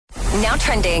Now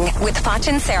trending with Foch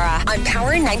and Sarah on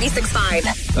Power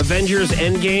 96.5. Avengers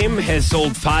Endgame has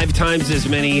sold 5 times as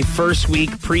many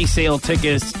first-week pre-sale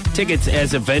tickets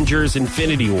as Avengers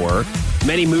Infinity War.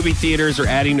 Many movie theaters are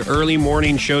adding early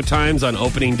morning showtimes on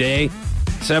opening day.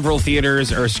 Several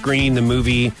theaters are screening the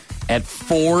movie at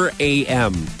 4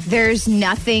 a.m. There's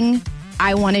nothing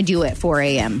I want to do at 4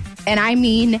 a.m. And I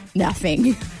mean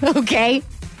nothing, okay?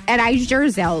 And I sure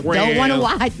as hell don't want to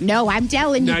watch. No, I'm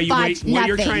telling you, nothing. What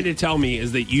you're trying to tell me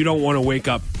is that you don't want to wake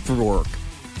up for work.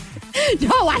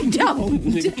 No, I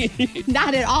don't.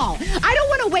 Not at all. I don't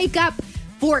want to wake up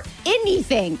for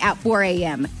anything at 4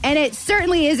 a.m. And it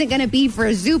certainly isn't going to be for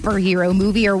a superhero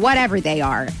movie or whatever they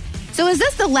are. So is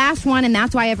this the last one, and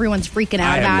that's why everyone's freaking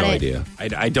out about it? I have no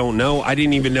idea. I don't know. I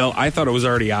didn't even know. I thought it was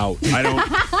already out. I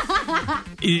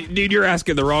don't. Dude, you're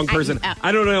asking the wrong person.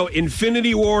 I don't know.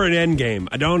 Infinity War and Endgame.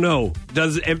 I don't know.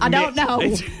 I don't know.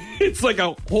 It's like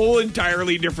a whole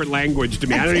entirely different language to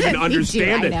me. I don't even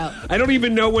understand it. I don't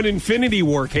even know when Infinity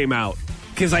War came out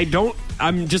because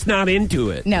I'm just not into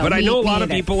it. No, but I know a lot of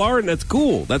people are, and that's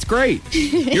cool. That's great.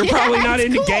 You're probably not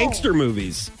into gangster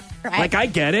movies. Right. Like, I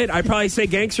get it. I probably say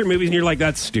gangster movies, and you're like,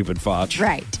 that's stupid, Foch.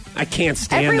 Right. I can't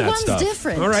stand that stuff. Everyone's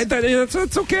different. All right,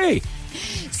 that's okay.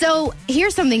 So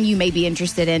here's something you may be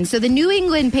interested in. So the New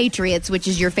England Patriots, which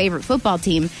is your favorite football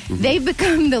team, they've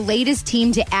become the latest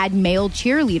team to add male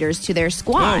cheerleaders to their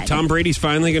squad. Oh, Tom Brady's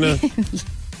finally going to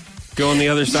go on the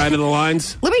other side of the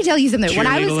lines? Let me tell you something. When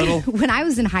I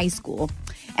was in high school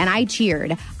and I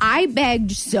cheered, I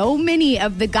begged so many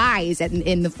of the guys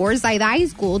in the Forsyth High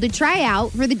School to try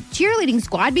out for the cheerleading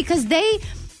squad because they,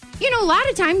 a lot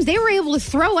of times they were able to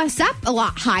throw us up a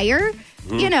lot higher.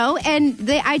 And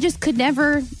I just could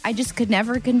never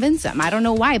convince them. I don't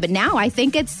know why, but now I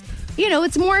think it's,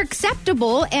 it's more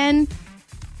acceptable and,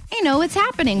 it's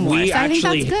happening more. So I think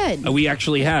that's good. We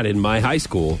actually had in my high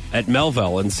school at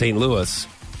Melville in St. Louis,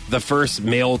 the first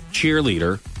male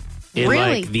cheerleader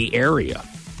in the area.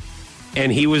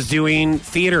 And he was doing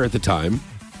theater at the time,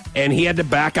 and he had to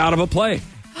back out of a play.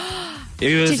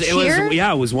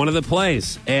 It was one of the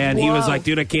plays, and he was like,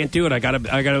 "Dude, I can't do it. I'm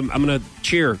gonna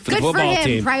cheer for the football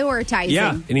team." Prioritizing.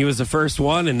 Yeah, and he was the first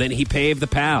one, and then he paved the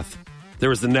path. There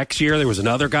was the next year, there was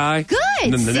another guy. Good.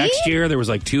 And then the next year, there was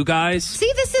like 2 guys.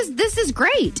 See, this is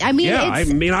great. I mean,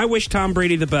 I wish Tom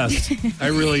Brady the best. I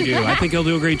really do. I think he'll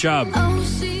do a great job.